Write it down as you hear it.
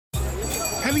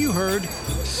Have you heard?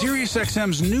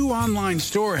 SiriusXM's new online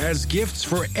store has gifts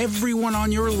for everyone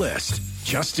on your list,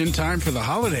 just in time for the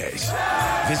holidays.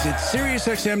 Visit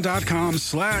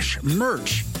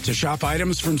SiriusXM.com/merch to shop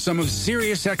items from some of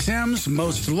SiriusXM's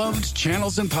most loved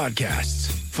channels and podcasts.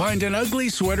 Find an ugly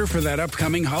sweater for that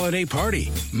upcoming holiday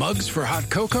party, mugs for hot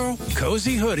cocoa,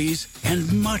 cozy hoodies, and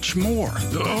much more.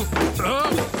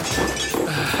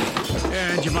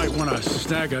 And you might want to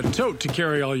snag a tote to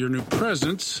carry all your new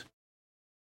presents.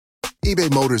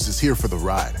 eBay Motors is here for the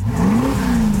ride.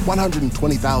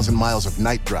 120,000 miles of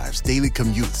night drives, daily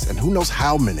commutes, and who knows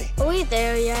how many. Are we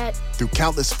there yet? Through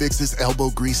countless fixes, elbow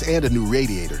grease, and a new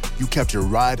radiator, you kept your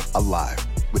ride alive.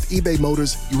 With eBay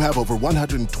Motors, you have over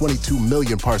 122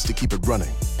 million parts to keep it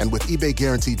running. And with eBay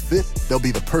Guaranteed Fit, they'll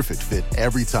be the perfect fit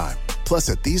every time. Plus,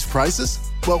 at these prices,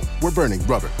 well, we're burning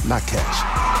rubber, not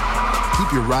cash.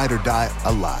 Keep your ride or die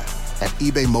alive at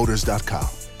ebaymotors.com.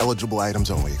 Eligible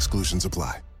items only. Exclusions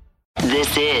apply.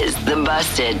 This is the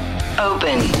Busted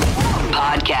Open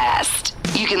Podcast.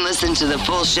 You can listen to the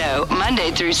full show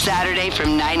Monday through Saturday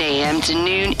from 9 a.m. to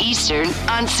noon Eastern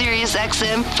on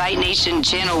SiriusXM Fight Nation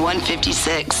Channel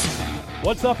 156.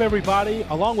 What's up, everybody?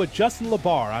 Along with Justin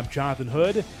LaBar, I'm Jonathan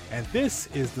Hood, and this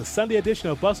is the Sunday edition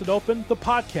of Busted Open, the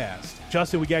podcast.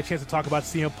 Justin, we got a chance to talk about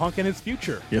CM Punk and his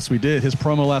future. Yes, we did. His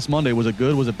promo last Monday, was it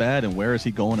good, was it bad, and where is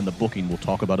he going in the booking? We'll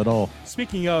talk about it all.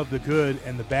 Speaking of the good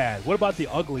and the bad, what about the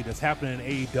ugly that's happening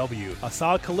in AEW? A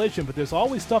solid collision, but there's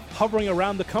always stuff hovering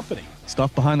around the company.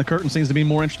 Stuff behind the curtain seems to be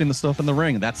more interesting than stuff in the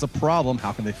ring. That's a problem.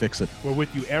 How can they fix it? We're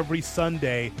with you every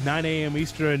Sunday, 9 a.m.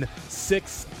 Eastern,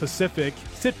 6 Pacific.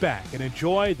 Sit back and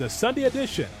enjoy the Sunday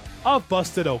edition of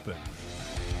Busted Open.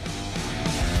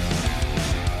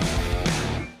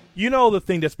 You know the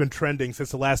thing that's been trending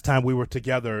since the last time we were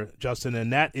together, Justin,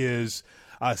 and that is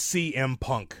CM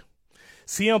Punk.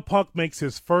 CM Punk makes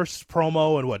his first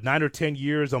promo in, 9 or 10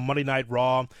 years on Monday Night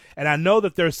Raw, and I know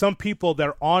that there's some people that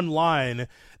are online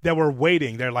that were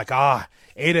waiting. They're like,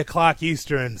 8 o'clock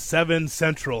Eastern, 7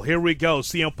 Central, here we go.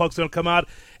 CM Punk's going to come out,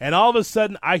 and all of a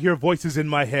sudden I hear voices in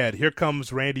my head. Here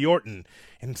comes Randy Orton.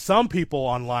 And some people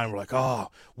online were like,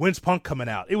 when's Punk coming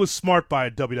out? It was smart by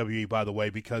WWE, by the way,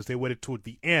 because they waited toward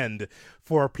the end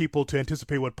for people to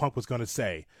anticipate what Punk was going to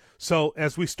say. So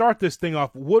as we start this thing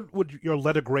off, what would your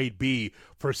letter grade be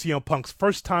for CM Punk's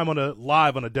first time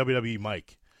live on a WWE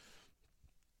mic?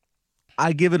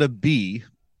 I give it a B.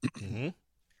 Mm-hmm.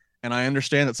 And I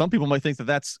understand that some people might think that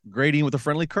that's grading with a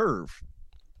friendly curve.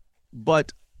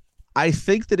 But I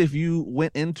think that if you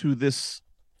went into this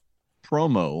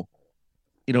promo,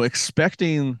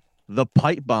 expecting the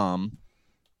pipe bomb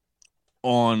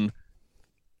on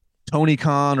Tony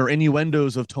Khan or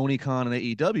innuendos of Tony Khan and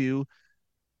AEW,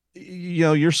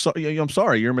 I'm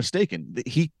sorry, you're mistaken.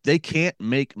 They can't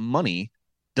make money.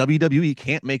 WWE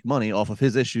can't make money off of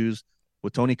his issues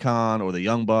with Tony Khan or the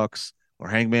Young Bucks or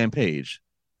Hangman Page.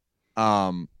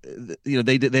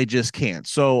 They just can't.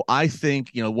 So I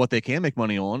think, what they can make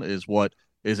money on is what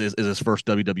is his first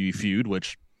WWE feud,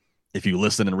 which if you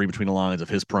listen and read between the lines of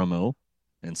his promo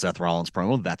and Seth Rollins'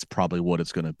 promo, that's probably what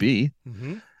it's going to be.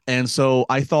 Mm-hmm. And so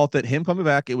I thought that him coming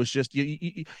back, it was just,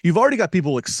 you've already got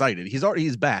people excited.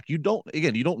 He's back. There's no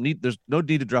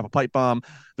need to drop a pipe bomb.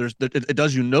 It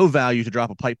does you no value to drop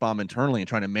a pipe bomb internally and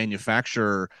trying to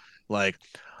manufacture like,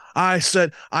 I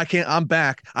said, I'm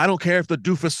back. I don't care if the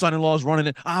doofus son-in-law is running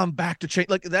it. I'm back to change.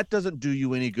 Like, that doesn't do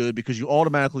you any good because you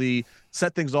automatically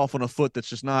set things off on a foot that's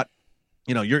just not,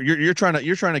 you're trying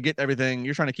to get everything.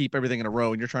 You're trying to keep everything in a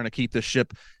row, and you're trying to keep this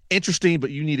ship interesting,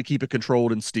 but you need to keep it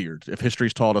controlled and steered. If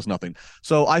history's taught us nothing,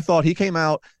 so I thought he came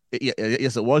out.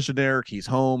 Yes, it was generic. He's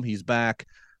home. He's back.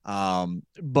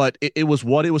 But it was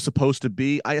what it was supposed to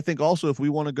be. I think also if we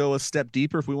want to go a step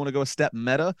deeper, if we want to go a step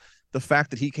meta, the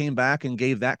fact that he came back and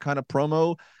gave that kind of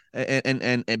promo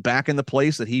and back in the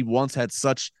place that he once had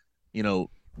such,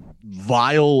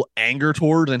 vile anger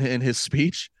toward in his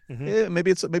speech. Mm-hmm.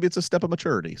 Maybe it's a step of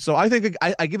maturity. So I think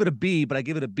I give it a B, but I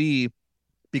give it a B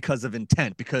because of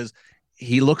intent, because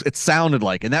it sounded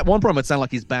like in that one promo, it sounded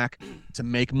like he's back to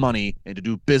make money and to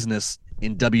do business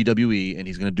in WWE, and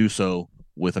he's going to do so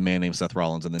with a man named Seth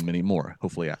Rollins and then many more,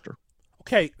 hopefully after.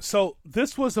 Okay, so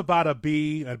this was about a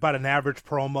B, about an average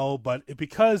promo, but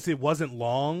because it wasn't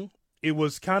long, it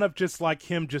was kind of just like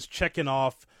him just checking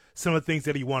off some of the things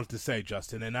that he wanted to say,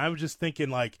 Justin. And I was just thinking,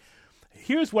 like,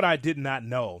 here's what I did not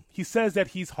know. He says that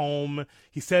he's home.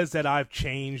 He says that I've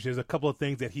changed. There's a couple of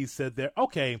things that he said there.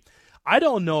 Okay, I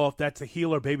don't know if that's a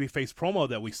heel or babyface promo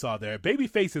that we saw there.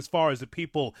 Babyface, as far as the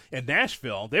people in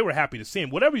Nashville, they were happy to see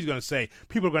him. Whatever he's going to say,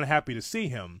 people are going to be happy to see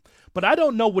him. But I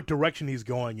don't know what direction he's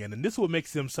going in, and this is what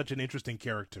makes him such an interesting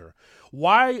character.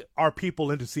 Why are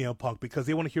people into CM Punk? Because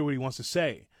they want to hear what he wants to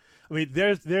say. I mean,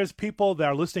 there's people that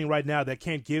are listening right now that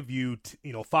can't give you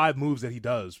 5 moves that he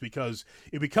does, because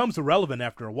it becomes irrelevant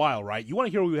after a while, right? You want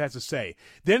to hear what he has to say.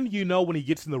 Then when he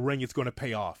gets in the ring, it's going to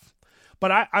pay off.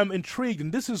 But I'm intrigued,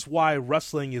 and this is why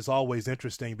wrestling is always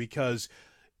interesting, because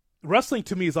wrestling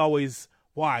to me is always,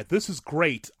 why, this is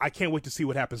great. I can't wait to see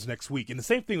what happens next week. And the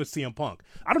same thing with CM Punk.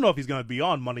 I don't know if he's going to be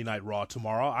on Monday Night Raw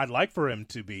tomorrow. I'd like for him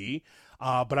to be,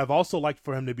 but I've also liked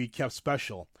for him to be kept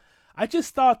special. I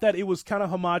just thought that it was kind of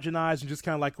homogenized and just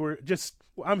kind of like,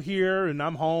 I'm here and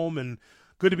I'm home and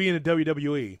good to be in the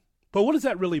WWE. But what does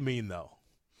that really mean, though?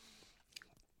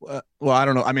 Well, I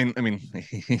don't know. I mean,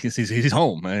 he's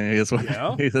home.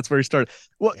 That's where he started.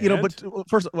 Well, but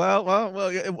first,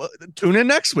 tune in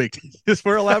next week just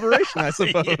for elaboration, I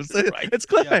suppose. Right. It's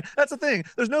clear. Yeah. That's the thing.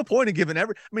 There's no point in giving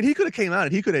he could have came out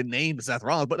and he could have named Seth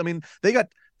Rollins, but they got.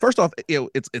 First off,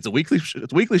 it's a weekly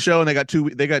show, and they got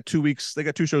 2 weeks. They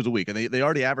got 2 shows a week, and they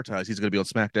already advertised he's going to be on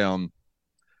SmackDown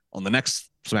on the next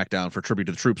SmackDown for Tribute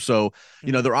to the Troops. So,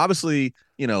 they're obviously,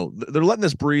 they're letting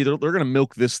this breathe. They're going to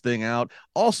milk this thing out.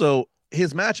 Also,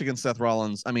 his match against Seth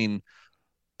Rollins, I'm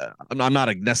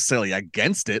not necessarily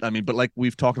against it. But like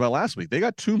we've talked about last week, they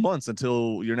got 2 months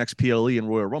until your next PLE and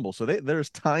Royal Rumble. So there's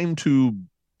time to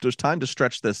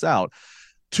stretch this out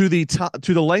to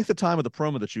the length of time of the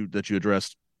promo that you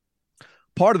addressed.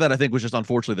 Part of that, I think, was just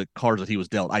unfortunately the cards that he was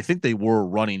dealt. I think they were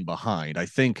running behind. I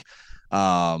think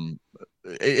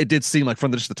it did seem like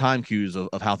from just the time cues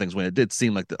of how things went, it did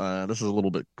seem like this is a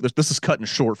little bit, this is cutting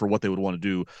short for what they would want to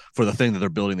do for the thing that they're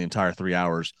building the entire 3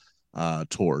 hours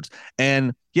towards.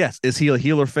 And yes, is he a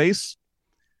heel or face?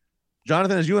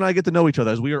 Jonathan, as you and I get to know each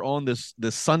other, as we are on this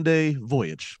Sunday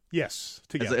voyage, yes,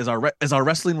 together, as our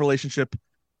wrestling relationship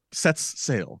sets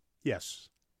sail, yes.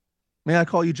 May I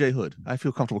call you Jay Hood? I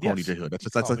feel comfortable calling you Jay Hood.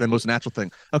 That's like the most natural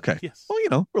thing. Okay. Yes.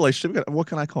 Well, relationship. What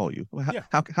can I call you?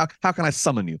 How can I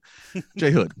summon you?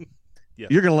 Jay Hood. Yeah.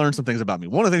 You're going to learn some things about me.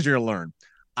 One of the things you're going to learn,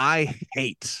 I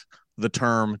hate the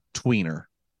term tweener.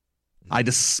 I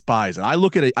despise it. I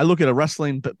look at a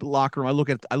wrestling locker room.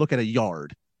 I look at a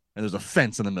yard, and there's a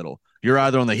fence in the middle. You're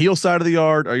either on the heel side of the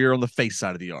yard or you're on the face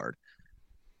side of the yard.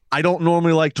 I don't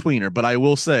normally like tweener, but I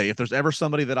will say if there's ever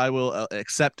somebody that I will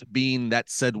accept being that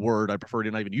said word, I prefer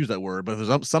to not even use that word, but if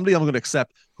there's somebody I'm going to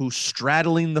accept who's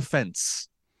straddling the fence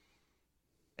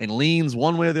and leans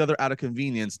one way or the other out of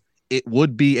convenience, it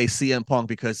would be a CM Punk,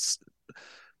 because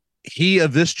he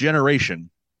of this generation,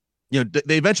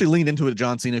 they eventually leaned into it,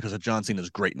 John Cena, because of John Cena's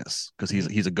greatness, because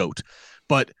he's a GOAT.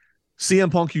 But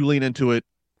CM Punk, you lean into it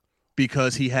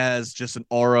because he has just an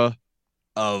aura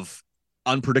of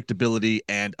unpredictability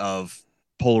and of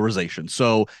polarization.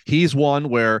 So he's one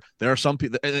where there are some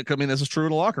people, this is true in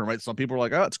the locker room, right? Some people are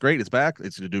like, oh, it's great, it's back,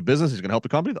 it's going to do business, he's going to help the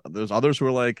company. There's others who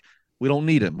are like, we don't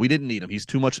need him, we didn't need him, he's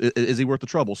too much, is he worth the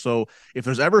trouble? So if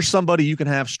there's ever somebody you can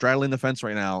have straddling the fence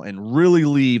right now and really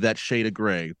leave that shade of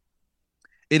gray,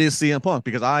 it is CM Punk,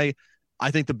 because I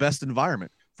think the best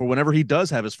environment for whenever he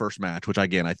does have his first match, which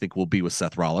again I think will be with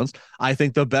Seth Rollins, I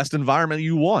think the best environment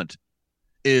you want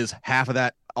is half of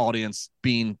that audience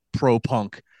being pro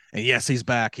Punk, and yes, he's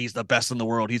back, he's the best in the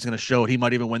world, he's going to show it, he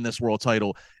might even win this world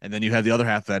title. And then you have the other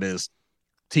half that is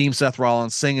Team Seth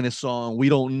Rollins singing his song, we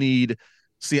don't need,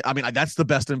 that's the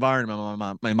best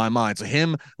environment in my mind. So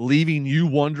him leaving you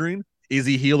wondering, is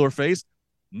he heel or face?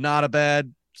 Not a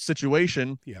bad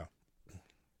situation. Yeah,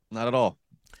 not at all.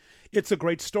 It's a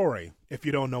great story if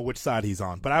you don't know which side he's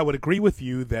on. But I would agree with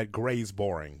you that Gray's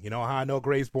boring. You know how I know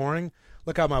Gray's boring?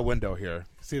 Look out my window here.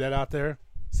 See that out there?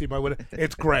 See my window?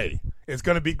 It's gray. It's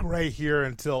going to be gray here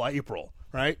until April,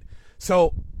 right?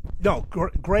 So, no,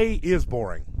 Gray is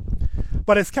boring.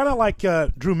 But it's kind of like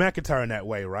Drew McIntyre in that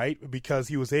way, right? Because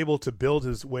he was able to build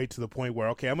his way to the point where,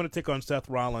 okay, I'm going to take on Seth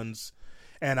Rollins,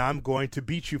 and I'm going to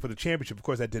beat you for the championship. Of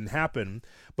course, that didn't happen,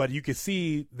 but you can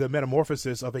see the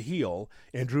metamorphosis of a heel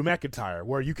in Drew McIntyre,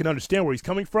 where you can understand where he's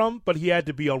coming from, but he had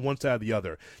to be on one side or the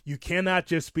other. You cannot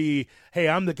just be, hey,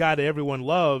 I'm the guy that everyone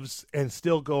loves, and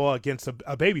still go against a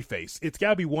babyface. It's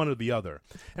got to be one or the other.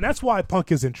 And that's why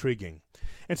Punk is intriguing.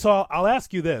 And so I'll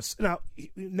ask you this.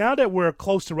 Now that we're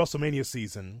close to WrestleMania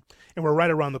season, and we're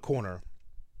right around the corner,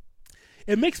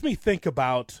 it makes me think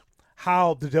about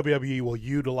how the WWE will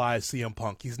utilize CM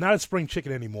Punk. He's not a spring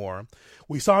chicken anymore.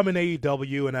 We saw him in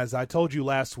AEW, and as I told you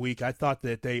last week, I thought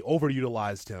that they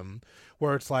overutilized him,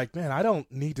 where it's like, man, I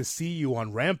don't need to see you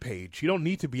on Rampage. You don't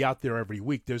need to be out there every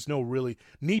week. There's no really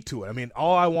need to it. I mean,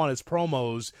 all I want is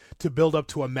promos to build up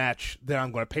to a match that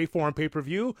I'm going to pay for on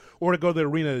pay-per-view or to go to the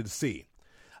arena to see.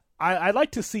 I'd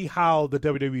like to see how the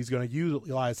WWE is going to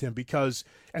utilize him, because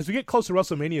as we get close to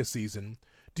WrestleMania season,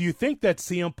 do you think that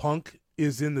CM Punk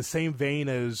is in the same vein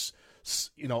as,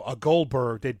 you know, a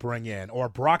Goldberg they'd bring in, or a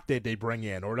Brock they'd bring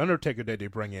in, or an Undertaker they'd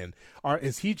bring in? Or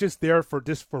is he just there for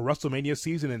WrestleMania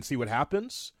season and see what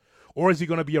happens? Or is he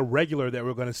going to be a regular that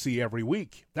we're going to see every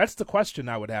week? That's the question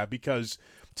I would have, because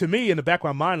to me, in the back of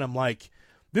my mind, I'm like,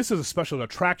 this is a special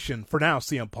attraction for now,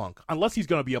 CM Punk, unless he's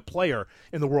going to be a player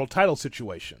in the world title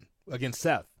situation against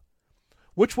Seth.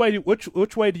 Which way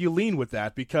do you lean with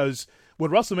that? Because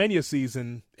with WrestleMania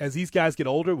season, as these guys get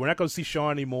older, we're not going to see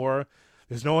Shawn anymore.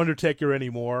 There's no Undertaker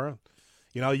anymore.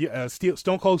 You know,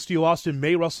 Stone Cold Steve Austin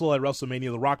may wrestle at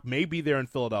WrestleMania. The Rock may be there in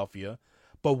Philadelphia.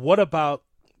 But what about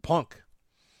Punk?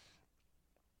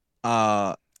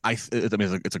 I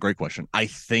mean, it's a great question. I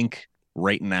think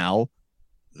right now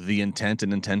the intent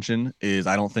and intention is,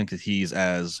 I don't think that he's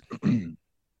as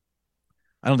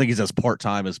I don't think he's as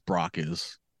part-time as Brock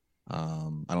is. I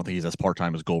don't think he's as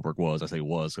part-time as Goldberg was. I say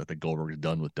was. I think Goldberg is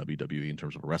done with WWE in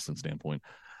terms of a wrestling standpoint.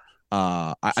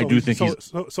 I do think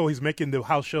so he's making the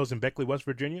house shows in Beckley, West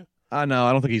Virginia? No,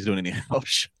 I don't think he's doing any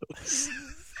house shows.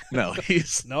 No,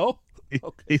 he's no.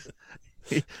 Okay.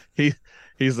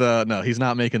 He's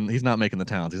not making the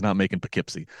towns. He's not making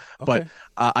Poughkeepsie. Okay. But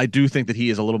I do think that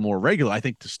he is a little more regular. I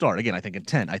think to start again. I think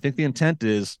intent. I think the intent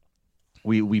is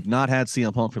we've not had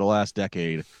CM Punk for the last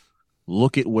decade.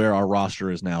 Look at where our roster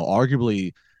is now.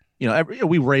 Arguably,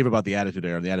 we rave about the Attitude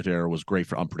Era. The Attitude Era was great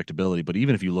for unpredictability, but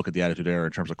even if you look at the Attitude Era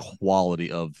in terms of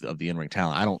quality of the in-ring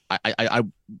talent, I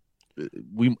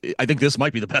think this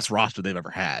might be the best roster they've ever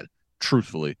had,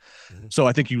 truthfully. Mm-hmm. So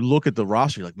I think you look at the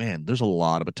roster, you're like, man, there's a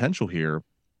lot of potential here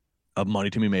of money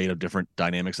to be made, of different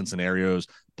dynamics and scenarios.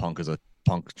 Punk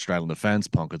straddling the fence.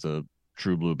 Punk is a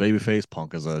true blue babyface.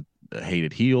 Punk is a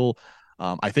hated heel.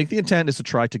 I think the intent is to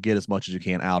try to get as much as you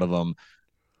can out of him.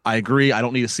 I agree. I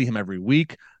don't need to see him every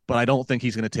week, but I don't think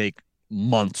he's going to take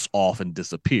months off and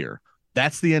disappear.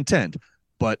 That's the intent.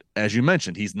 But as you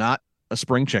mentioned, he's not a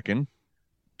spring chicken.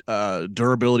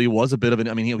 Durability was a bit of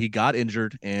an, he got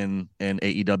injured in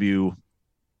AEW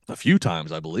a few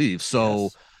times, I believe. So,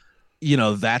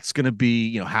 yes. That's going to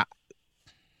be,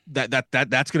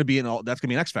 that's going to be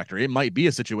an X factor. It might be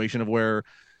a situation of where,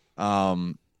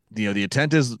 the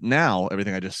intent is now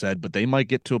everything I just said, but they might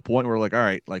get to a point where like, all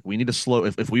right, like we need to slow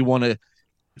if we want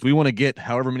to get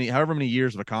however many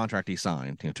years of a contract he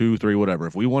signed, 2, 3, whatever.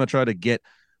 If we want to try to get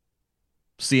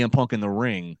CM Punk in the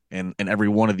ring and every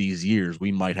one of these years,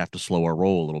 we might have to slow our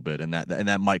roll a little bit, and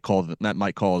that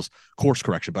might cause course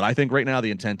correction. But I think right now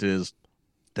the intent is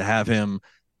to have him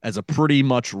as a pretty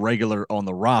much regular on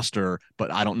the roster,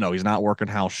 but I don't know. He's not working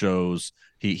house shows.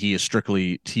 He is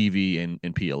strictly TV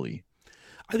and PLE.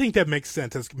 I think that makes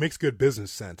sense. It makes good business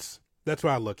sense. That's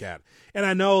what I look at. And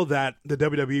I know that the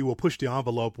WWE will push the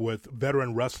envelope with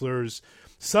veteran wrestlers,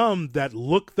 some that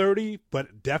look 30,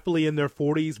 but definitely in their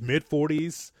 40s,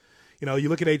 mid-40s. You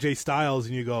look at AJ Styles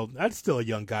and you go, that's still a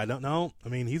young guy. No,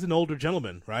 he's an older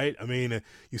gentleman, right?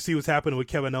 You see what's happening with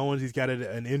Kevin Owens. He's got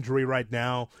an injury right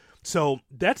now. So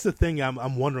that's the thing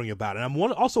I'm wondering about. And I'm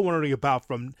also wondering about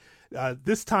from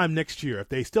this time next year, if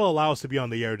they still allow us to be on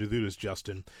the air to do this,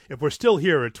 Justin, if we're still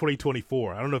here in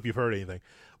 2024, I don't know if you've heard anything,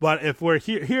 but if we're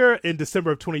here in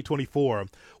December of 2024,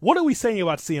 what are we saying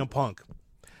about CM Punk?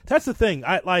 That's the thing.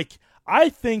 I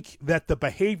think that the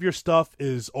behavior stuff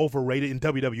is overrated in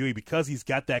WWE because he's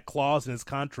got that clause in his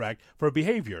contract for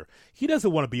behavior. He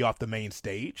doesn't want to be off the main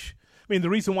stage. The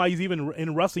reason why he's even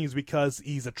in wrestling is because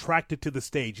he's attracted to the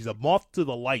stage. He's a moth to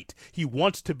the light. He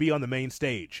wants to be on the main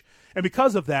stage. And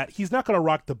because of that, he's not going to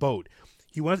rock the boat.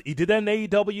 He did that in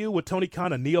AEW with Tony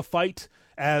Khan, a neophyte,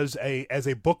 as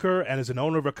a booker and as an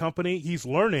owner of a company. He's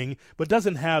learning, but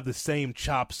doesn't have the same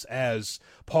chops as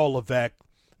Paul Levesque,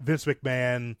 Vince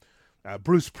McMahon,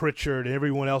 Bruce Pritchard, and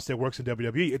everyone else that works in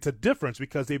WWE. It's a difference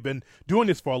because they've been doing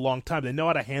this for a long time. They know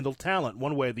how to handle talent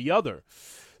one way or the other.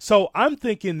 So I'm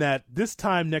thinking that this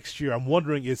time next year, I'm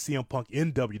wondering, is CM Punk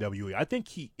in WWE? I think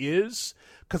he is,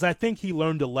 because I think he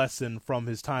learned a lesson from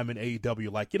his time in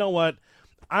AEW. Like, you know what?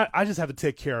 I just have to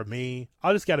take care of me.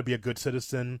 I just got to be a good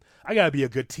citizen. I got to be a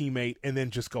good teammate and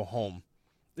then just go home.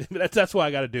 That's what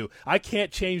I got to do. I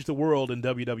can't change the world in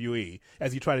WWE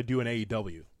as you try to do in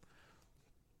AEW.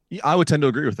 Yeah, I would tend to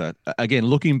agree with that. Again,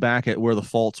 looking back at where the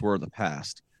faults were in the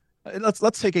past,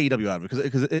 Let's take AEW out of it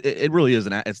because it really is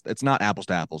it's not apples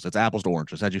to apples. It's apples to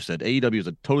oranges. As you said, AEW is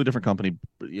a totally different company.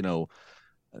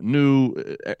 New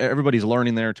everybody's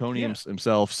learning there. Tony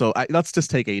himself. So let's just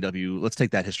take AEW. Let's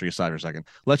take that history aside for a second.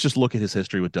 Let's just look at his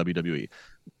history with WWE.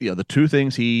 The two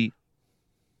things he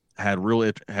had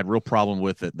real problem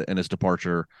with it in his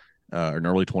departure in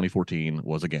early 2014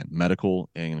 was, again, medical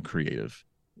and creative.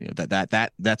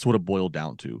 That's what it boiled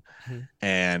down to. Mm-hmm.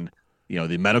 And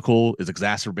the medical is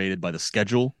exacerbated by the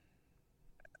schedule.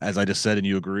 As I just said, and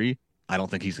you agree, I don't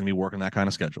think he's going to be working that kind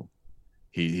of schedule.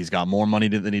 He's got more money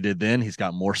than he did then. He's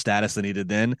got more status than he did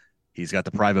then. He's got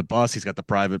the private bus. He's got the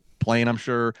private plane, I'm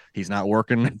sure. He's not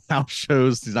working house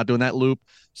shows. He's not doing that loop.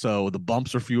 So the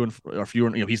bumps are fewer.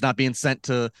 He's not being sent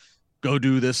to go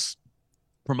do this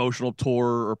promotional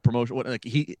tour or promotion.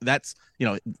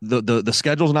 The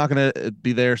schedule's not going to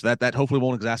be there. So that hopefully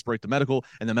won't exacerbate the medical.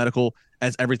 And the medical,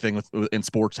 as everything in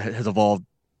sports, has evolved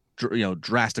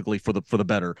drastically for the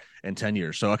better in 10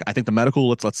 years. So I think the medical,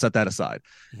 let's set that aside.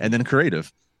 And then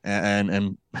creative,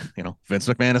 and Vince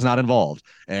McMahon is not involved,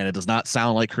 and it does not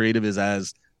sound like creative is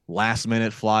as last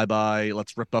minute flyby.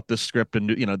 Let's rip up this script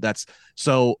and that's,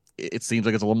 so it seems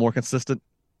like it's a little more consistent,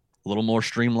 a little more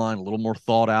streamlined, a little more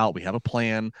thought out. We have a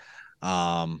plan.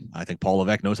 I think Paul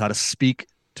Levesque knows how to speak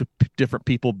to different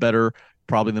people better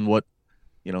probably than what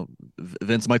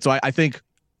Vince might. So I think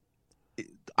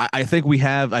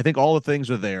all the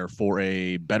things are there for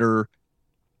a better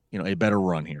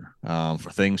run here,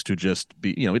 for things to just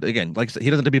be, again, like I said, he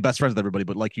doesn't have to be best friends with everybody,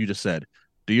 but like you just said,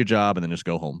 do your job and then just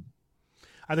go home.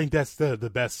 I think that's the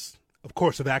best, of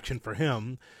course, of action for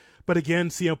him. But again,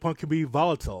 CM Punk can be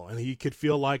volatile, and he could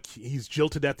feel like he's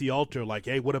jilted at the altar, like,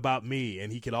 hey, what about me?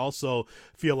 And he could also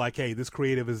feel like, hey, this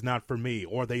creative is not for me,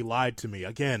 or they lied to me.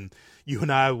 Again, you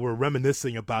and I were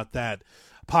reminiscing about that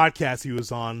podcast he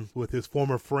was on with his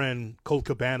former friend Colt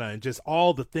Cabana, and just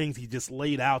all the things he just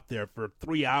laid out there for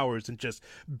 3 hours and just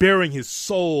bearing his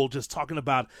soul, just talking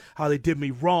about how they did me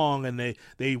wrong and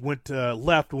they went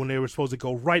left when they were supposed to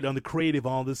go right on the creative,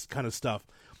 all this kind of stuff.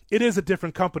 It is a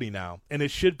different company now, and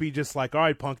it should be just like, all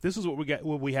right, Punk, this is what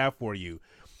we have for you.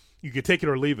 You can take it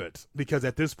or leave it, because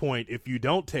at this point, if you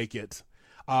don't take it,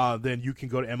 then you can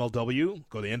go to MLW,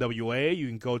 go to NWA, you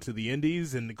can go to the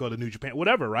Indies and go to New Japan,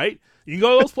 whatever, right? You can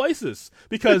go to those places,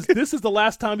 because this is the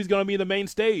last time he's going to be in the main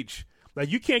stage. Like,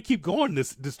 you can't keep going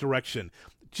this direction.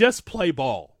 Just play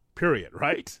ball, period,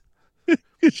 right?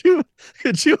 Could you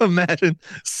imagine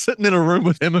sitting in a room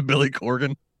with him and Billy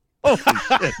Corgan? Holy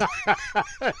shit.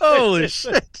 Holy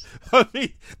shit. I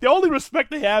mean, the only respect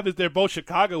they have is they're both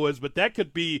Chicagoans, but that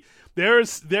could be,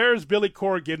 there's Billy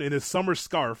Corgan in his summer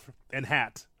scarf and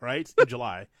hat, right, in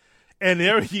July. And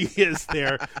there he is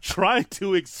there trying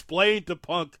to explain to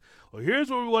Punk, well, here's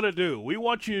what we want to do. We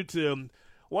want you to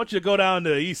go down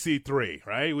to EC3,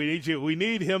 right? We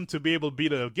need him to be able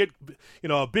to get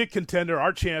a big contender,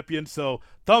 our champion, so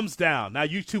thumbs down. Now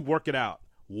you two work it out.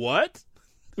 What?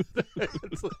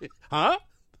 Huh?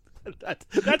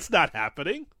 That's not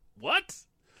happening. What?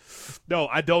 No,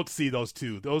 I don't see those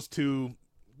two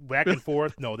back and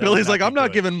forth. No, Billy's like, I'm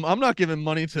not giving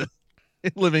money to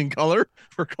Living Color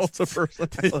for Cult of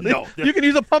Personality. No, you can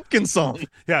use a Pumpkin song.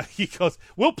 Yeah, he goes,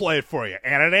 we'll play it for you.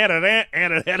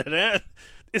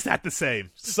 It's not the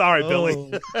same. Sorry,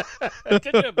 Billy.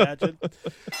 Can you imagine?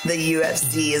 The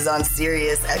UFC is on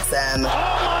Sirius XM. Oh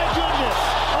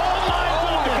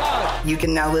my goodness! You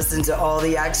can now listen to all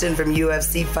the action from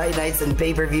UFC fight nights and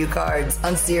pay-per-view cards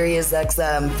on Sirius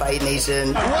XM Fight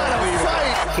Nation. What a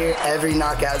fight! Hear every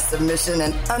knockout, submission,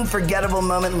 and unforgettable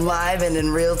moment live and in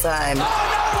real time. Oh,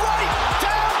 no, right!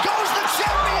 Down goes the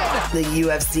champion! The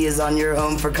UFC is on your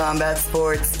home for combat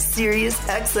sports. Sirius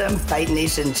XM Fight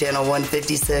Nation, channel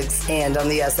 156, and on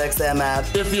the SXM app.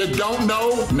 If you don't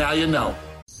know, now you know.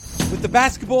 With the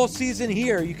basketball season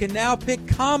here, you can now pick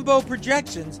combo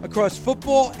projections across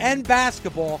football and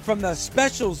basketball from the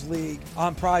Specials League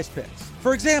on Prize Picks.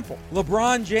 For example,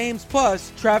 LeBron James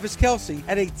plus Travis Kelce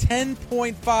at a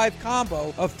 10.5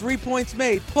 combo of 3 points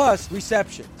made plus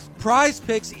receptions. Prize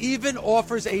Picks even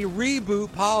offers a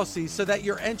reboot policy so that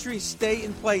your entries stay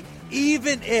in play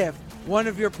even if one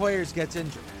of your players gets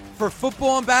injured. For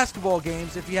football and basketball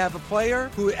games, if you have a player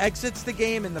who exits the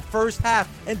game in the first half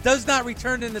and does not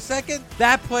return in the second,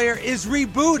 that player is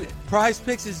rebooted. Prize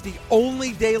Picks is the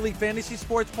only daily fantasy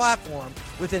sports platform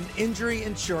with an injury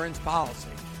insurance policy.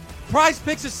 Prize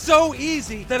Picks is so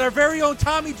easy that our very own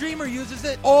Tommy Dreamer uses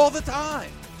it all the time.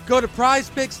 Go to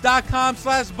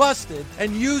prizepicks.com/busted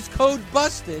and use code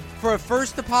BUSTED for a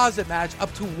first deposit match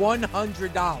up to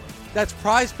 $100. That's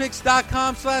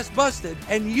prizepicks.com/busted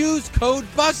and use code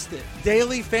BUSTED.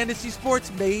 Daily fantasy sports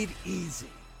made easy.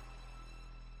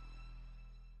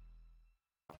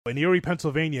 In Erie,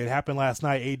 Pennsylvania, it happened last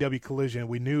night, AEW Collision.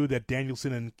 We knew that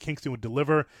Danielson and Kingston would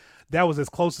deliver. That was as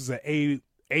close as a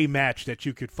match that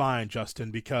you could find,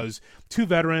 Justin, because two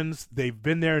veterans, they've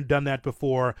been there and done that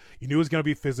before. You knew it was going to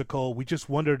be physical. We just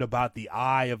wondered about the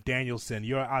eye of Danielson.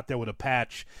 You're out there with a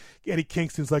patch. Eddie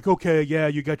Kingston's like, okay, yeah,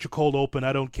 you got your cold open.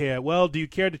 I don't care. Well, do you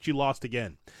care that you lost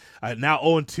again? Now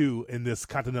 0-2 in this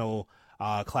Continental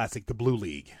Classic, the Blue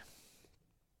League.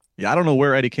 Yeah, I don't know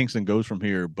where Eddie Kingston goes from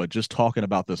here, but just talking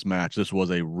about this match, this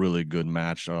was a really good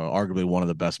match. Arguably one of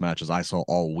the best matches I saw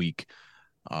all week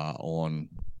on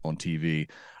TV.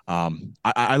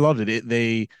 I loved it.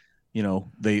 They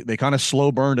kind of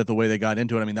slow burned it the way they got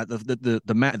into it. I mean, that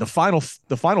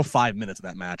the final 5 minutes of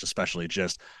that match, especially,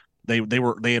 just they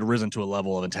had risen to a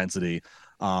level of intensity.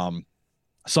 Some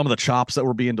of the chops that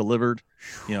were being delivered,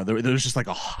 there was just like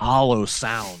a hollow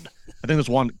sound. I think there's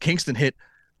one Kingston hit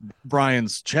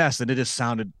Brian's chest, and it just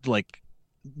sounded like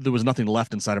there was nothing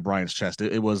left inside of Brian's chest.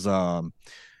 It was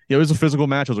it was a physical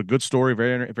match. It was a good story,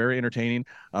 very, very entertaining.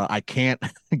 I can't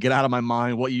get out of my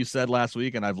mind what you said last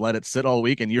week, and I've let it sit all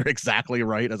week, and you're exactly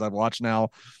right. As I've watched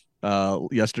now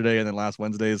yesterday and then last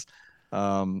Wednesday's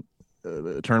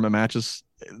tournament matches,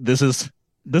 this is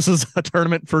a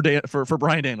tournament for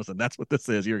Brian Danielson. That's what this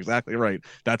is. You're exactly right.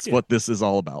 That's what this is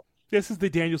all about. This is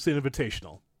the Danielson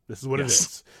Invitational. This is what it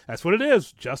is. That's what it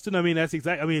is, Justin. I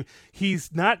mean,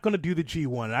 he's not going to do the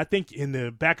G1. And I think in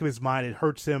the back of his mind, it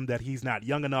hurts him that he's not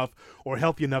young enough or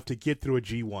healthy enough to get through a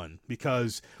G1,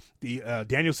 because the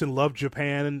Danielson loved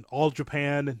Japan,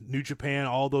 New Japan,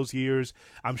 all those years.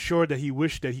 I'm sure that he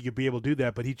wished that he could be able to do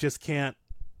that, but he just can't.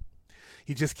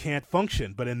 He just can't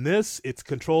function. But in this, it's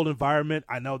controlled environment.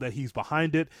 I know that he's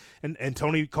behind it, and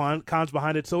Tony Khan's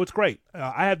behind it, so it's great.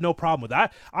 I have no problem with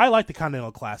that. I like the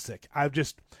Continental Classic.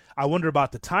 I wonder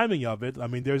about the timing of it. I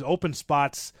mean, there's open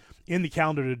spots in the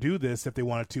calendar to do this if they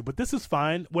wanted to, but this is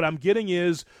fine. What I'm getting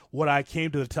is what I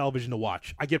came to the television to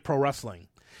watch. I get pro wrestling,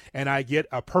 and I get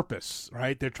a purpose,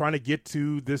 right? They're trying to get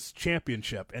to this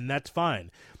championship, and that's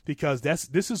fine, because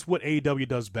this is what AEW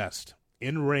does best,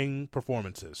 in-ring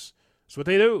performances. That's what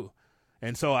they do.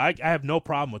 And so I have no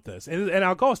problem with this. And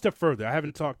I'll go a step further. I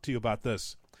haven't talked to you about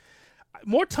this.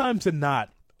 More times than not,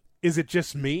 is it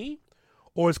just me,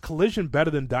 or is Collision better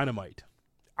than Dynamite?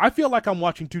 I feel like I'm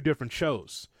watching two different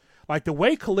shows. Like the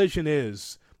way Collision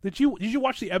is, did you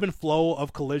watch the ebb and flow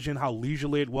of Collision, how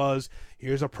leisurely it was?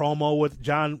 Here's a promo with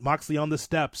Jon Moxley on the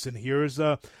steps, and here's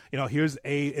a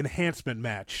enhancement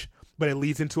match, but it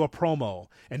leads into a promo,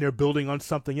 and they're building on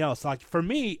something else. Like, for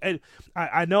me,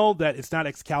 I know that it's not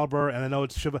Excalibur, and I know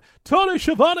it's Tony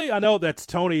Schiavone. I know that's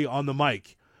Tony on the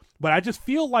mic, but I just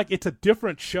feel like it's a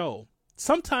different show.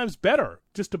 Sometimes better,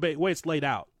 just the way it's laid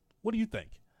out. What do you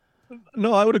think?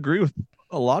 No, I would agree with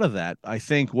a lot of that. I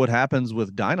think what happens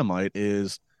with Dynamite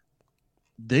is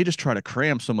they just try to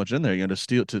cram so much in there. To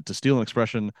steal an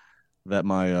expression that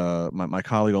my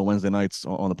colleague on Wednesday nights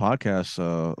on the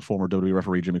podcast, former WWE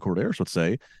referee Jimmy Corderas would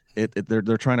say,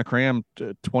 they're trying to cram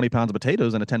 20 pounds of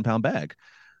potatoes in a 10-pound bag.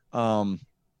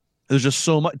 There's just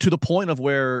so much, to the point of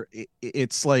where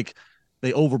it's like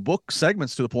they overbook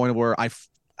segments to the point of where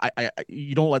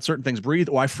you don't let certain things breathe,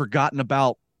 or I've forgotten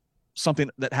about something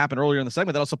that happened earlier in the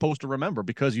segment that I was supposed to remember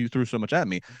because you threw so much at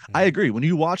me. Mm-hmm. I agree. When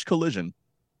you watch Collision,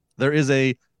 there is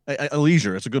a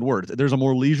leisure. It's a good word. There's a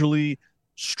more leisurely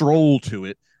stroll to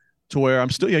it, to where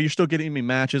you're still getting me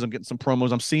matches. I'm getting some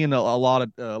promos. I'm seeing a lot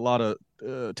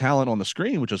of talent on the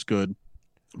screen, which is good,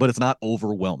 but it's not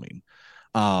overwhelming.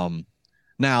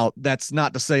 Now, that's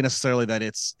not to say necessarily that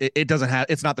it's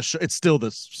not the show. It's still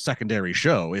the secondary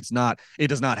show. It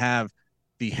does not have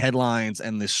the headlines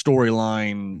and the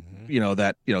storyline,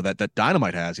 that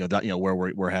Dynamite has, where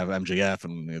we have MJF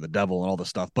and the Devil and all this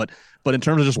stuff. But in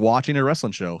terms of just watching a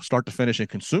wrestling show, start to finish and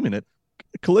consuming it,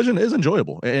 Collision is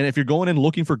enjoyable. And if you're going in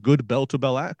looking for good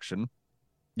bell-to-bell action,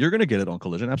 you're going to get it on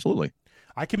Collision. Absolutely.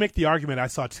 I can make the argument I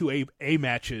saw two A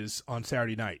matches on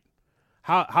Saturday night.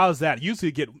 How's that?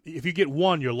 Usually if you get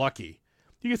one, you're lucky.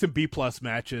 You get some B+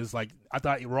 matches. Like I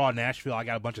thought Raw Nashville, I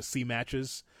got a bunch of C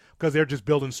matches because they're just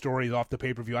building stories off the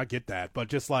pay-per-view. I get that. But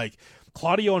just like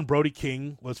Claudio and Brody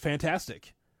King was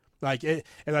fantastic. Like, as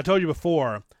I told you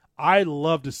before, I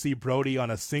love to see Brody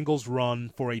on a singles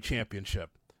run for a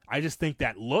championship. I just think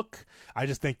that I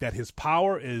just think that his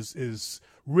power is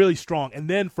really strong. And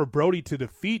then for Brody to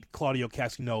defeat Claudio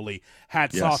Castagnoli,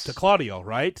 hats off to Claudio,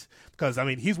 right? Because, I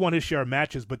mean, he's won his share of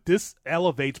matches, but this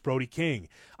elevates Brody King.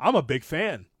 I'm a big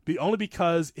fan, only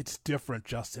because it's different,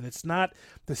 Justin. It's not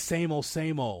the same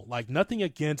old. Like, nothing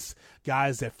against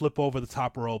guys that flip over the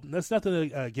top rope. That's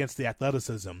nothing against the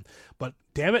athleticism. But,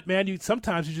 damn it, man,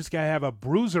 sometimes you just got to have a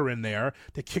bruiser in there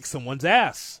to kick someone's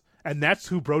ass. And that's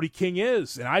who Brody King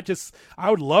is. And I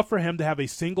would love for him to have a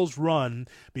singles run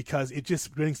because it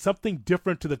just brings something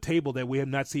different to the table that we have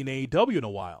not seen AEW in a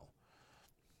while.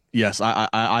 Yes,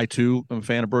 I too am a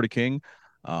fan of Brody King.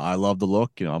 I love the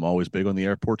look. I'm always big on the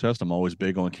airport test. I'm always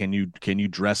big on can you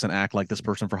dress and act like this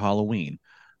person for Halloween?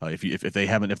 If they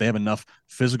have enough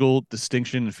physical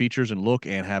distinction and features and look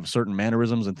and have certain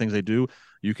mannerisms and things they do,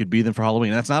 you could be them for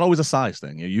Halloween. And that's not always a size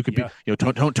thing. You could be.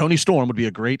 Tony Storm would be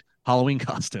a great Halloween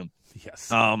costume. Yes.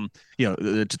 To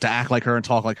act like her and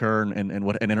talk like her and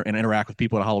interact with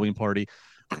people at a Halloween party.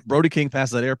 Brody King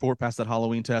passed that airport, passed that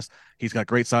Halloween test. He's got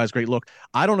great size, great look.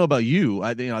 I don't know about you.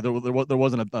 There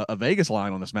wasn't a Vegas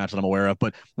line on this match that I'm aware of,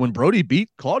 but when Brody beat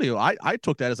Claudio, I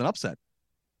took that as an upset.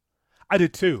 I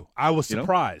did too. I was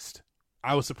surprised.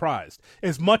 I was surprised.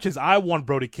 As much as I want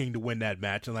Brody King to win that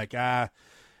match, and a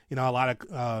lot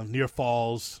of near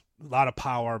falls, a lot of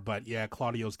power, but yeah,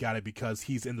 Claudio's got it because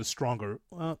he's in the stronger.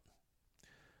 I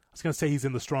was going to say he's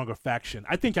in the stronger faction.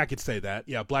 I think I could say that.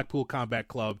 Yeah, Blackpool Combat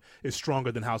Club is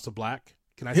stronger than House of Black.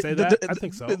 Can I say that? I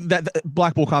think so. That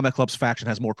Blackpool Combat Club's faction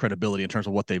has more credibility in terms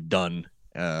of what they've done.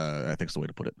 I think is the way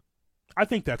to put it. I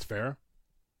think that's fair.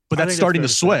 But that's starting to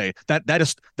sway. That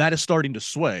is starting to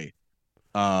sway.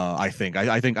 I think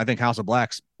House of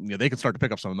Blacks, they can start to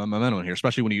pick up some momentum here,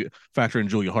 especially when you factor in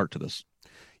Julia Hart to this.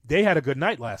 They had a good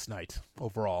night last night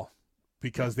overall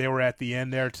because they were at the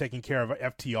end there taking care of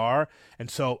FTR,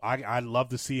 and so I love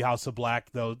to see House of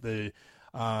Black though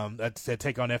that's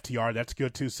take on FTR. That's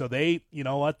good too. So they,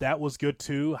 that was good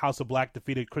too. House of Black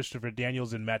defeated Christopher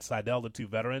Daniels and Matt Sydal, the two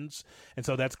veterans, and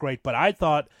so that's great. But I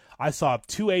thought I saw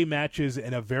 2A matches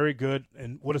and a very good,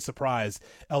 and what a surprise,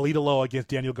 El Idolo against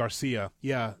Daniel Garcia.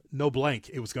 Yeah, no blank,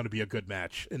 it was going to be a good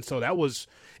match, and so that was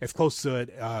as close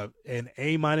to an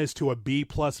A- to a B+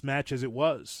 match as it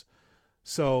was.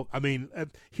 So I mean,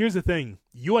 here's the thing: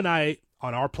 you and I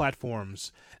on our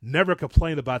platforms never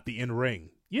complain about the in-ring.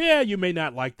 Yeah, you may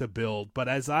not like the build, but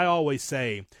as I always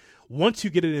say, once you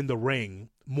get it in the ring,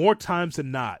 more times than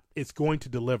not, it's going to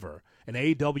deliver. And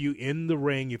AEW in the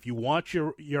ring, if you want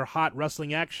your hot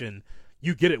wrestling action,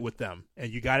 you get it with them,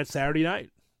 and you got it Saturday night.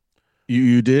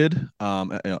 You did.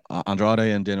 Andrade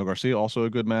and Daniel Garcia, also a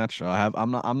good match. I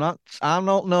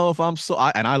don't know if I'm so.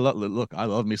 I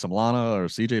love me some Lana or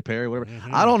CJ Perry, whatever.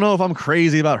 Mm-hmm. I don't know if I'm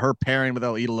crazy about her pairing with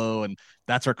El Idolo and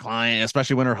that's her client,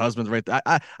 especially when her husband's right there.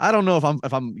 I don't know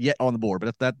if I'm yet on the board,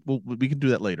 but we can do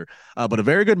that later. But a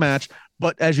very good match.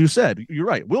 But as you said, you're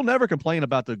right. We'll never complain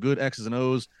about the good X's and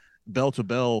O's, bell to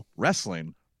bell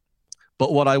wrestling.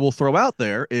 But what I will throw out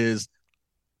there is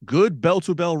good bell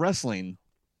to bell wrestling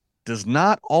does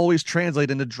not always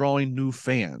translate into drawing new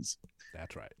fans.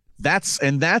 That's right.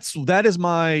 That is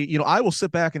my, I will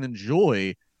sit back and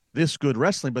enjoy this good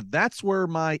wrestling, but that's where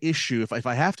my issue, if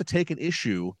I have to take an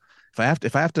issue, if I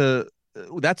have to,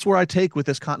 that's where I take with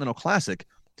this Continental Classic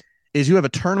is you have a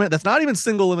tournament that's not even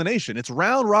single elimination. It's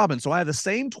round robin. So I have the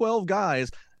same 12 guys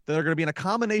that are going to be in a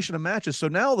combination of matches. So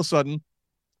now all of a sudden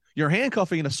you're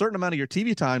handcuffing a certain amount of your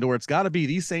TV time to where it's got to be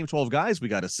these same 12 guys we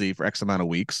got to see for X amount of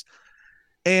weeks.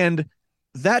 And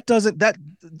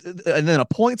and then a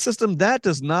point system that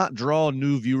does not draw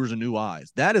new viewers and new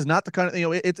eyes. That is not the kind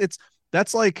of,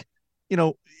 that's like,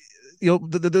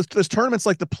 this tournament's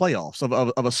like the playoffs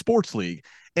of a sports league.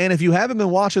 And if you haven't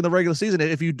been watching the regular season,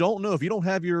 if you don't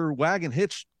have your wagon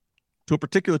hitched to a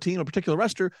particular team, a particular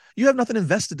wrestler, you have nothing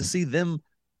invested to see them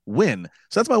win.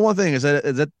 So that's my one thing is that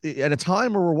at a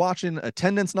time where we're watching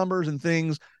attendance numbers and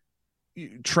things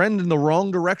trend in the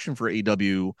wrong direction for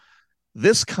AEW,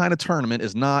 this kind of tournament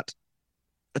is not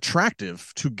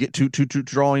attractive to get to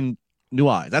drawing new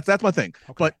eyes. That's my thing.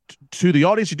 Okay. But to the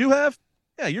audience you do have,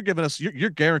 yeah, you're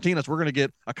guaranteeing us we're going to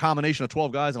get a combination of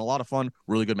 12 guys and a lot of fun,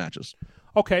 really good matches.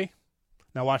 Okay.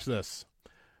 Now watch this.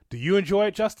 Do you enjoy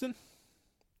it, Justin?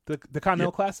 The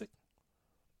Continental Classic?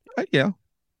 Yeah. Okay.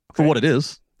 For what it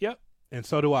is. Yep. And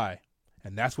so do I.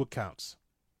 And that's what counts.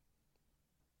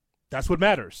 That's what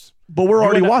matters. But we're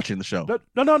already watching the show.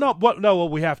 No. Well,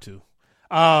 we have to.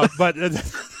 But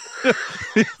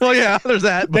well, yeah, there's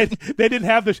that. They didn't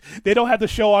have they don't have the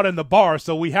show on in the bar,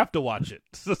 so we have to watch it.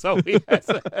 So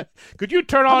could you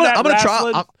turn on I'm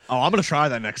gonna try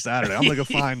that next Saturday. I'm gonna go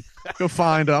find.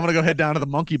 I'm gonna go head down to the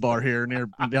Monkey Bar here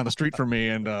down the street from me,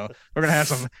 and we're gonna have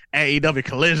some AEW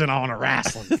Collision on a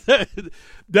wrestling.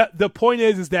 The point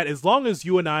is that as long as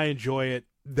you and I enjoy it,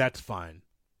 that's fine.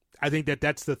 I think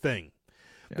that's the thing.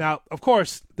 Yeah. Now, of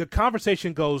course, the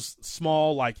conversation goes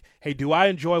small, like, hey, do I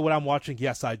enjoy what I'm watching?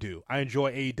 Yes, I do. I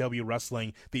enjoy AEW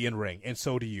wrestling, the in-ring, and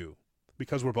so do you,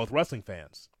 because we're both wrestling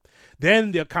fans.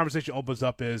 Then the conversation opens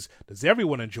up is, does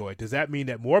everyone enjoy it? Does that mean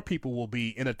that more people will be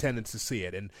in attendance to see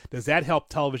it? And does that help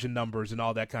television numbers and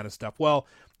all that kind of stuff? Well,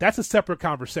 that's a separate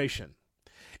conversation.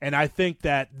 And I think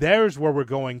that there's where we're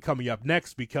going coming up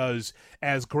next, because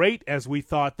as great as we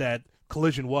thought that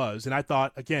Collision was, and I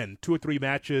thought, again, 2 or 3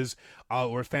 matches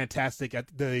were fantastic.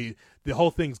 The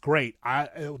whole thing's great.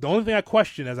 The only thing I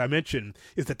question, as I mentioned,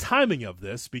 is the timing of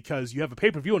this, because you have a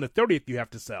pay-per-view on the 30th you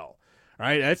have to sell. All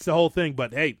right, that's the whole thing.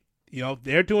 But, hey,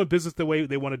 they're doing business the way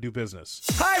they want to do business.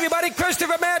 Hi, everybody.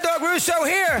 Christopher Mad Dog Russo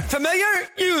here. Familiar?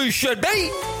 You should be.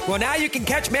 Well, now you can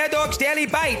catch Mad Dog's Daily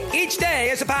Bite each day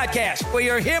as a podcast, where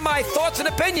you'll hear my thoughts and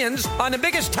opinions on the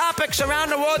biggest topics around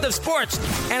the world of sports.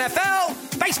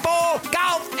 NFL, baseball,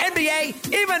 golf,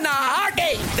 NBA, even the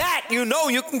hockey. That you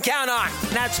can count on.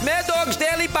 That's Mad Dog's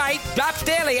Daily Bite. Drops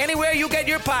daily anywhere you get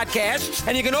your podcasts.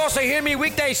 And you can also hear me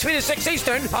weekdays 3 to 6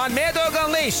 Eastern on Mad Dog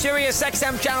Unleashed, Sirius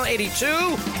XM Channel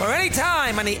 82, or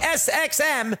anytime on the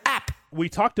SXM app. We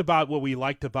talked about what we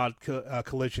liked about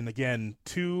Collision. Again,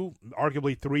 2,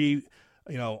 arguably 3,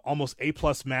 almost A+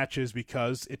 matches,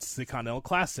 because it's the Continental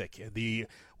Classic,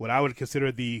 what I would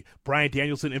consider the Bryan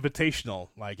Danielson Invitational.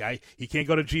 He can't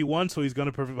go to G1, so he's going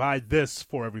to provide this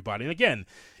for everybody. And again,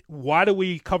 why do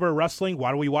we cover wrestling?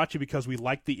 Why do we watch it? Because we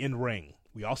like the in-ring.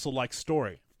 We also like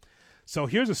story. So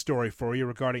here's a story for you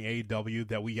regarding AEW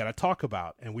that we got to talk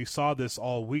about. And we saw this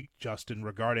all week, Justin,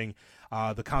 regarding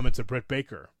the comments of Britt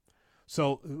Baker.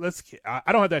 So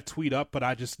I don't have that tweet up, but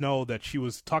I just know that she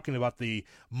was talking about the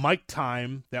mic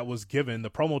time that was given, the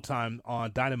promo time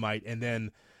on Dynamite, and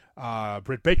then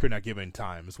Britt Baker not giving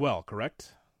time as well,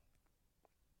 correct?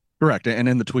 Correct. And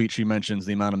in the tweet, she mentions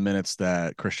the amount of minutes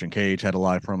that Christian Cage had a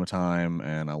live promo time,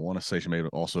 and I want to say she may have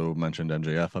also mentioned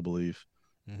MJF, I believe.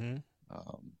 Mm-hmm.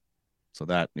 So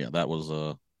that was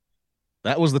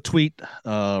the tweet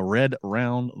read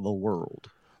around the world.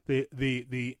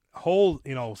 The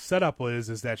whole setup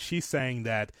is that she's saying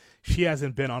that she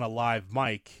hasn't been on a live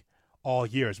mic all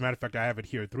year. As a matter of fact, I have it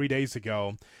here. 3 days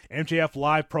ago, MJF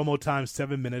live promo time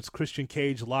 7 minutes, Christian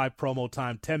Cage live promo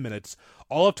time 10 minutes.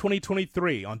 All of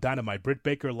 2023 on Dynamite, Britt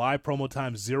Baker live promo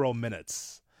time 0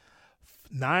 minutes.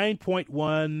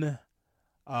 9.1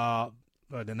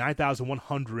 the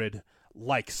 9,100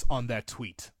 likes on that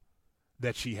tweet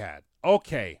that she had.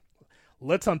 Okay,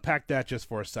 let's unpack that just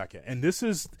for a second. And this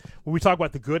is when we talk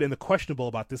about the good and the questionable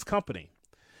about this company.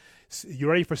 You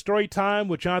ready for story time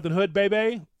with Jonathan Hood,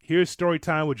 baby? Here's story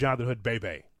time with Jonathan Hood,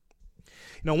 baby.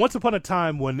 Once upon a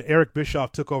time when Eric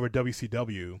Bischoff took over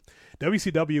WCW,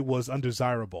 WCW was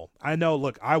undesirable. I know,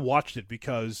 look, I watched it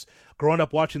because growing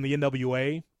up watching the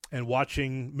NWA and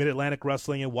watching Mid-Atlantic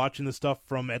Wrestling and watching the stuff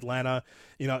from Atlanta,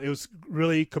 it was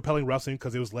really compelling wrestling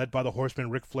because it was led by the Horsemen,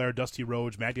 Ric Flair, Dusty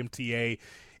Rhodes, Magnum TA.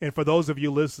 And for those of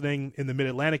you listening in the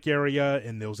Mid-Atlantic area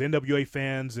and those NWA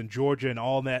fans in Georgia and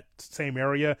all that same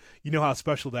area, you know how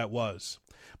special that was.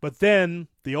 But then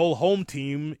the old home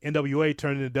team, NWA,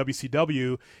 turned into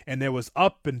WCW, and there was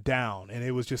up and down, and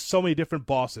it was just so many different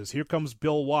bosses. Here comes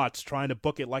Bill Watts trying to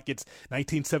book it like it's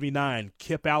 1979,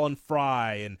 Kip Allen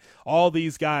Fry, and all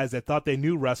these guys that thought they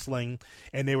knew wrestling,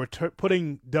 and they were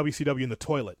putting WCW in the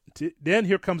toilet. Then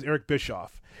here comes Eric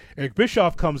Bischoff. Eric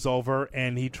Bischoff comes over,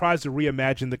 and he tries to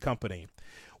reimagine the company.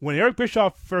 When Eric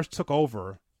Bischoff first took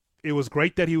over, it was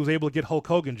great that he was able to get Hulk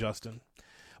Hogan, Justin,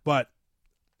 but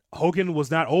Hogan was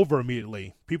not over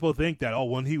immediately. People think that,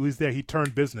 when he was there, he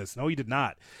turned business. No, he did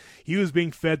not. He was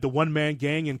being fed the one-man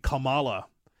gang in Kamala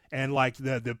and like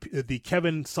the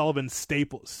Kevin Sullivan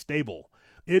stable.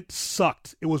 It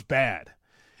sucked. It was bad.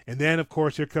 And then, of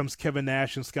course, here comes Kevin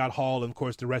Nash and Scott Hall, and, of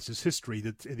course, the rest is history.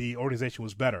 The organization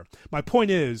was better. My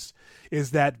point is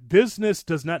that business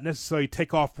does not necessarily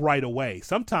take off right away.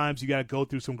 Sometimes you got to go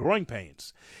through some growing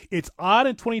pains. It's odd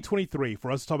in 2023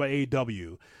 for us to talk about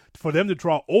AEW, for them to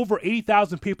draw over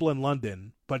 80,000 people in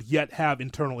London, but yet have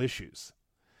internal issues.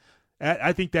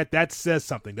 I think that says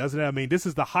something, doesn't it? I mean, this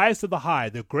is the highest of the high,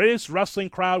 the greatest wrestling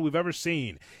crowd we've ever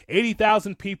seen,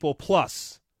 80,000 people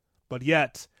plus, but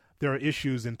yet there are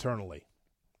issues internally.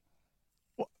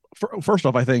 Well, first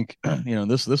off, I think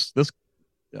this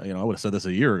I would have said this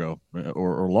a year ago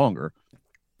or longer.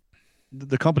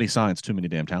 The company signs too many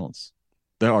damn talents.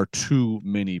 There are too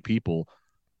many people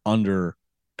under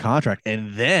contract,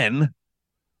 and then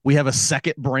we have a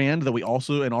second brand that we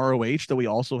also in ROH that we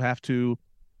also have to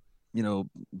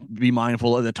be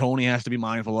mindful of, that Tony has to be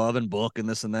mindful of and book and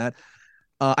this and that.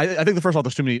 I think the first of all,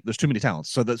 there's too many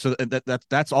talents. So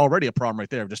that's already a problem right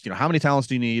there. Just, how many talents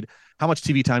do you need? How much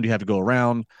TV time do you have to go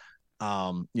around?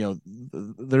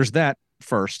 There's that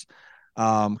first.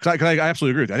 Cause I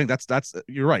absolutely agree with you. I think that's,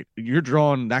 you're right. You're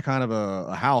drawing that kind of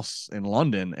a house in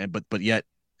London, but yet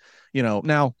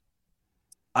Now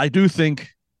I do think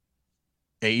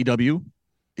AEW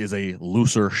is a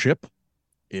looser ship.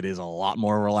 It is a lot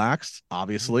more relaxed,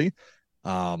 obviously.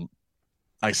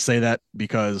 I say that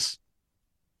because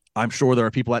I'm sure there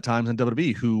are people at times in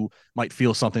WWE who might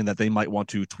feel something that they might want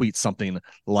to tweet something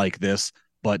like this,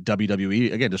 but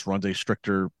WWE again just runs a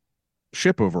stricter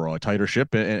ship overall, a tighter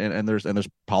ship, and there's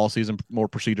policies and more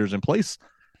procedures in place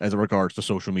as it regards to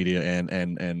social media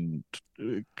and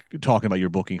talking about your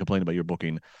booking, complaining about your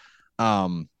booking.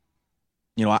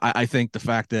 I think the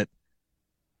fact that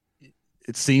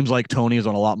it seems like Tony is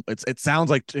on a lot. It feels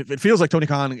like Tony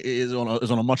Khan is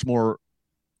on a much more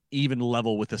even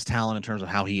level with this talent in terms of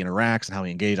how he interacts and how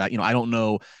he engages. I don't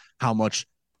know how much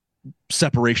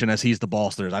separation as he's the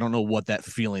boss there is. I don't know what that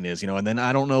feeling is, and then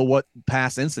I don't know what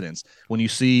past incidents when you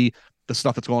see the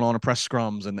stuff that's going on in press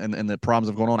scrums and the problems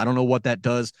that are going on. I don't know what that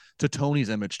does to Tony's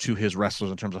image to his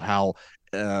wrestlers in terms of how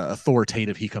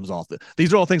authoritative he comes off.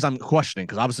 These are all things I'm questioning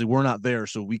because obviously we're not there,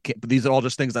 so we can't. But these are all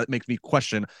just things that make me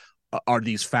question: are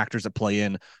these factors that play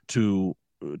in to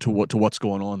what's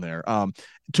going on there?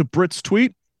 To Britt's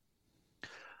tweet,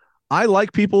 I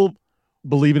like people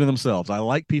believing in themselves. I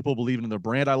like people believing in their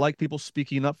brand. I like people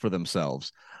speaking up for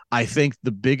themselves. I think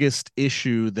the biggest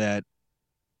issue that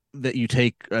you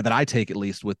take, or that I take at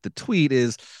least with the tweet,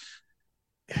 is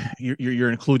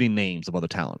you're including names of other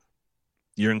talent.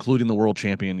 You're including the world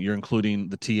champion. You're including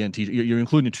the TNT. You're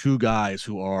including two guys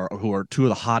who are two of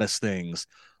the hottest things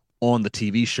on the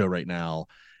TV show right now.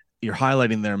 You're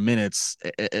highlighting their minutes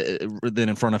then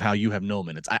in front of how you have no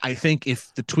minutes. I think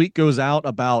if the tweet goes out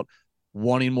about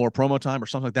wanting more promo time or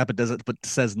something like that, but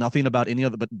says nothing about any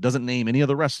other, but doesn't name any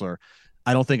other wrestler,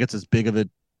 I don't think it's as big of a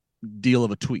deal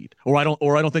of a tweet. Or I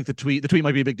don't think the tweet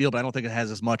might be a big deal, but I don't think it has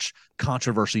as much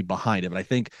controversy behind it. But I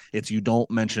think it's, you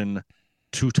don't mention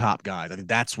two top guys. I think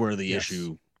that's where the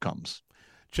issue comes.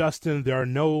 Justin,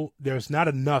 there's not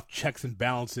enough checks and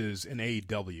balances in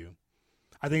AEW.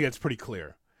 I think that's pretty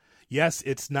clear. Yes,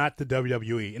 it's not the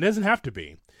WWE. It doesn't have to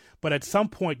be. But at some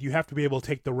point, you have to be able to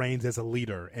take the reins as a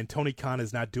leader, and Tony Khan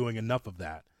is not doing enough of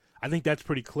that. I think that's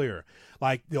pretty clear.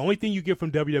 Like, the only thing you get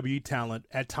from WWE talent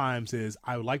at times is,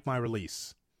 I would like my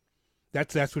release.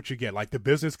 That's what you get. Like, the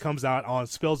business comes out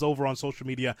spills over on social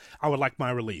media, I would like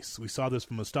my release. We saw this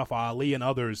from Mustafa Ali and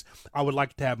others. I would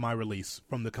like to have my release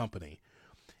from the company.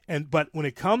 But when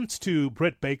it comes to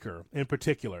Britt Baker in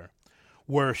particular,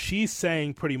 where she's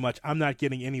saying pretty much, I'm not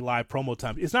getting any live promo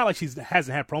time. It's not like she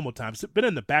hasn't had promo time. She's been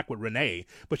in the back with Renee,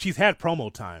 but she's had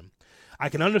promo time. I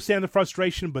can understand the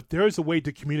frustration, but there is a way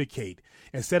to communicate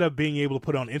instead of being able to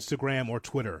put it on Instagram or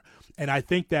Twitter. And I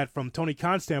think that from Tony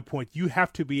Khan's standpoint, you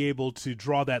have to be able to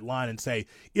draw that line and say,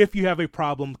 if you have a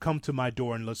problem, come to my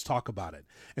door and let's talk about it,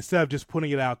 instead of just putting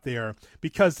it out there.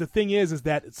 Because the thing is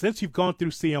that since you've gone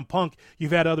through CM Punk,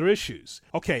 you've had other issues.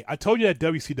 Okay, I told you that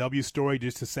WCW story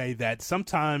just to say that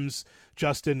sometimes,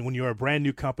 Justin, when you're a brand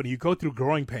new company, you go through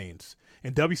growing pains.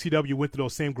 And WCW went through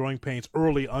those same growing pains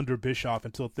early under Bischoff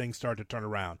until things started to turn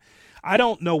around. I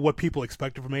don't know what people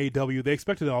expected from AEW. They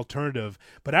expected an alternative,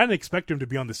 but I didn't expect them to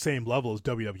be on the same level as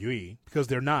WWE because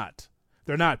they're not.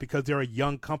 They're not, because they're a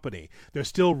young company. There's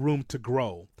still room to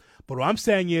grow. But what I'm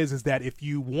saying is that if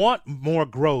you want more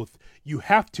growth, you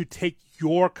have to take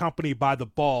your company by the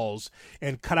balls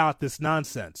and cut out this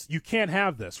nonsense. You can't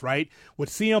have this, right?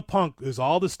 With CM Punk, there's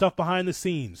all the stuff behind the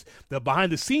scenes. The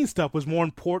behind the scenes stuff was more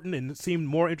important and it seemed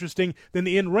more interesting than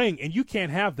the in-ring, and you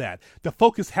can't have that. The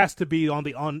focus has to be on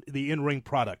the in-ring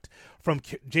product. From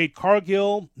Jade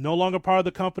Cargill, no longer part of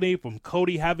the company, from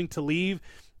Cody having to leave.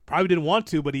 Probably didn't want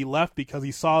to, but he left because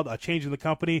he saw a change in the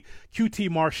company. QT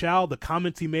Marshall, the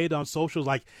comments he made on socials,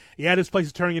 like, yeah, this place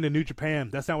is turning into New Japan.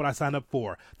 That's not what I signed up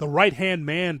for. The right-hand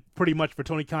man, pretty much, for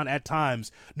Tony Khan at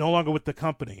times, no longer with the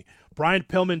company. Brian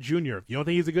Pillman Jr., you don't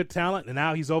think he's a good talent? And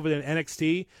now he's over there in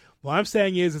NXT? What I'm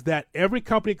saying is that every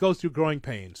company goes through growing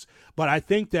pains. But I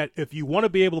think that if you want to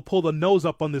be able to pull the nose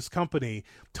up on this company,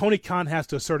 Tony Khan has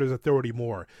to assert his authority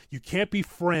more. You can't be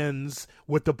friends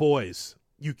with the boys.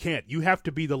 You can't. You have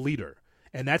to be the leader.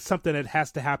 And that's something that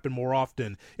has to happen more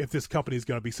often if this company is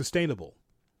going to be sustainable.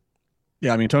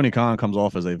 Yeah, I mean, Tony Khan comes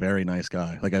off as a very nice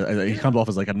guy. Like he comes off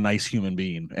as like a nice human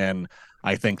being, and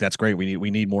I think that's great. We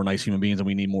need more nice human beings, and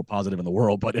we need more positive in the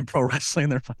world. But in pro wrestling,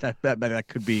 that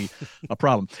could be a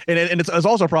problem. And it's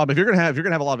also a problem if you're gonna have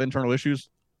a lot of internal issues,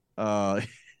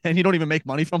 and you don't even make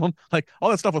money from them. Like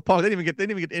all that stuff with Punk, they didn't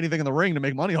even get anything in the ring to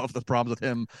make money off the problems with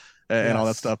him and all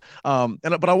that stuff.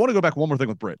 But I want to go back one more thing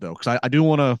with Britt though, because I do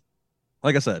want to,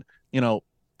 like I said,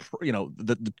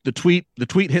 the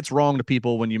tweet hits wrong to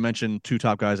people when you mention two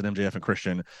top guys in MJF and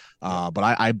Christian. But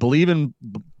I believe in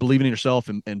believing in yourself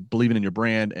and believing in your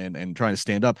brand and trying to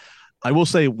stand up. I will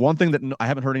say one thing that I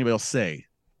haven't heard anybody else say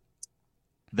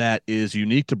that is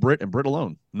unique to Britt and Britt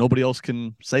alone. Nobody else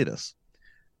can say this.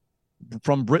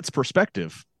 From Britt's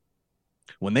perspective,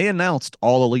 when they announced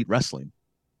All Elite Wrestling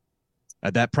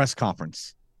at that press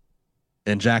conference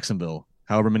in Jacksonville,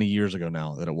 however many years ago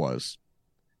now that it was,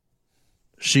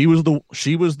 she was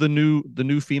the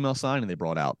new female signing they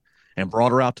brought out and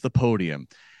brought her out to the podium.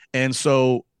 And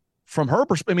so from her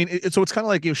perspective, I mean, so it's kind of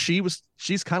like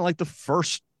she's kind of like the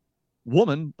first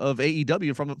woman of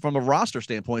AEW from a roster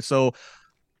standpoint. So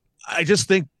I just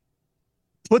think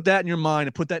put that in your mind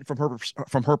and put that from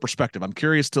her perspective. I'm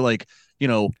curious to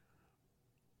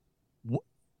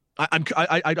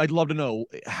I'd love to know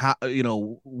how,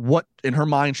 what in her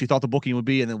mind she thought the booking would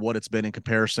be, and then what it's been in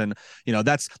comparison.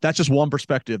 That's just one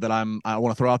perspective that I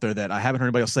want to throw out there that I haven't heard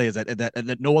anybody else say, is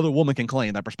that no other woman can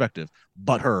claim that perspective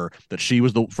but her, that she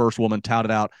was the first woman touted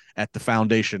out at the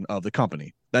foundation of the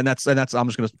company. And that's I'm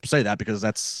just going to say that because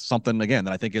that's something, again,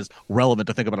 that I think is relevant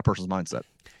to think about a person's mindset.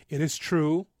 It is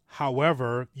true.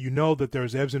 However, that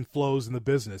there's ebbs and flows in the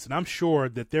business, and I'm sure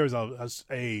that there's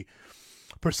a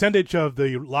percentage of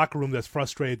the locker room that's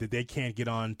frustrated that they can't get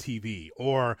on TV,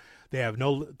 or they have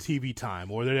no TV time,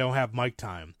 or they don't have mic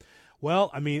time. Well,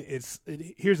 I mean,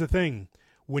 here's the thing.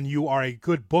 When you are a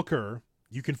good booker,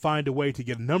 you can find a way to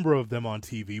get a number of them on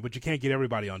TV, but you can't get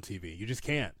everybody on TV. You just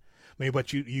can't. I mean,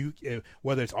 but you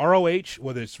whether it's ROH,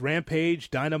 whether it's Rampage,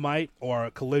 Dynamite,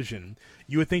 or Collision,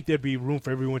 you would think there'd be room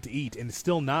for everyone to eat, and it's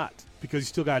still not, because you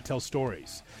still got to tell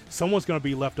stories. Someone's going to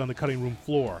be left on the cutting room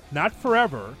floor. Not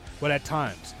forever, but at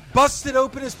times. Busted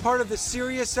Open is part of the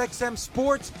SiriusXM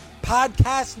Sports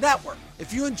Podcast Network.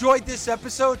 If you enjoyed this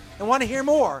episode and want to hear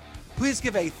more, please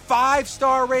give a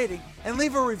 5-star rating and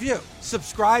leave a review.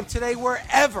 Subscribe today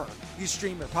wherever you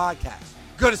stream your podcast.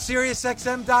 Go to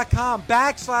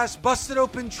SiriusXM.com/Busted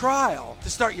Open Trial to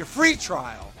start your free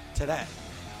trial today.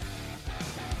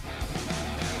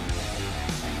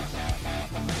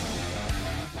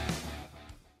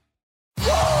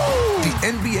 The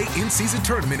NBA in-season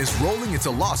tournament is rolling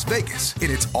into Las Vegas,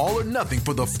 and it's all or nothing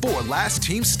for the 4 last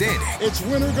teams standing. It's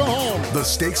win or go home. The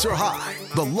stakes are high,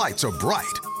 the lights are bright,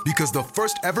 because the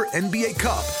first ever NBA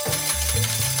Cup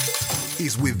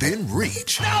is within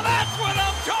reach. Now that's what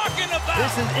I'm talking about!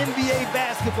 This is NBA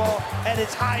basketball at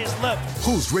its highest level.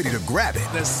 Who's ready to grab it?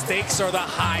 The stakes are the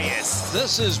highest.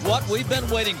 This is what we've been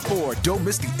waiting for. Don't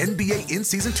miss the NBA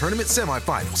in-season tournament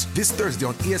semifinals this Thursday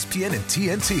on ESPN and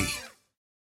TNT.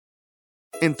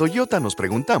 En Toyota nos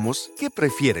preguntamos, ¿qué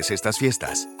prefieres estas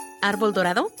fiestas? ¿Árbol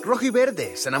dorado? Rojo y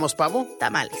verde. ¿Cenamos pavo?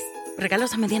 Tamales.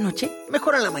 ¿Regalos a medianoche?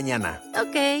 Mejor en la mañana.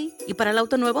 Ok. ¿Y para el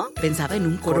auto nuevo? Pensaba en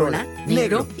un Corolla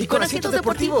negro y con asientos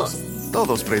deportivos.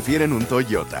 Todos prefieren un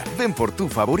Toyota. Ven por tu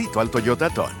favorito al Toyota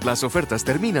Ton. Las ofertas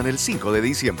terminan el 5 de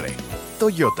diciembre.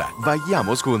 Toyota,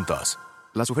 vayamos juntos.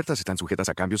 Las ofertas están sujetas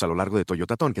a cambios a lo largo de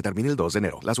Toyota Ton, que termina el 2 de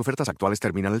enero. Las ofertas actuales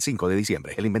terminan el 5 de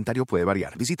diciembre. El inventario puede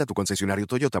variar. Visita tu concesionario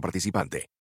Toyota participante.